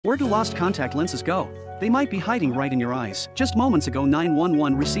Where do lost contact lenses go? They might be hiding right in your eyes. Just moments ago,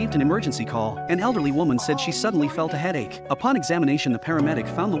 911 received an emergency call. An elderly woman said she suddenly felt a headache. Upon examination, the paramedic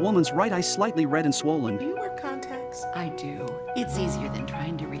found the woman's right eye slightly red and swollen. Do you wear contacts? I do. It's easier than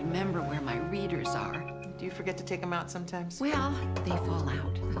trying to remember where my readers are. Do you forget to take them out sometimes? Well, they fall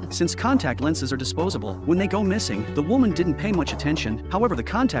out. Since contact lenses are disposable, when they go missing, the woman didn't pay much attention. However, the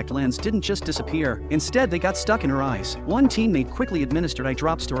contact lens didn't just disappear. Instead, they got stuck in her eyes. One teammate quickly administered eye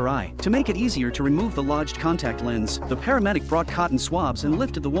drops to her eye. To make it easier to remove the lodged contact lens, the paramedic brought cotton swabs and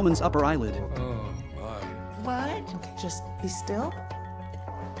lifted the woman's upper eyelid. Oh, my. What? Okay, just be still.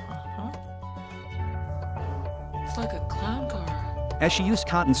 It's like a clown car. As she used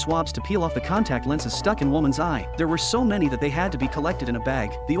cotton swabs to peel off the contact lenses stuck in woman's eye, there were so many that they had to be collected in a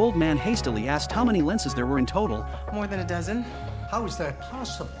bag. The old man hastily asked how many lenses there were in total. More than a dozen. How is that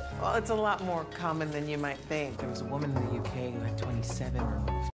possible? Well, it's a lot more common than you might think. There was a woman in the UK who had 27 or more.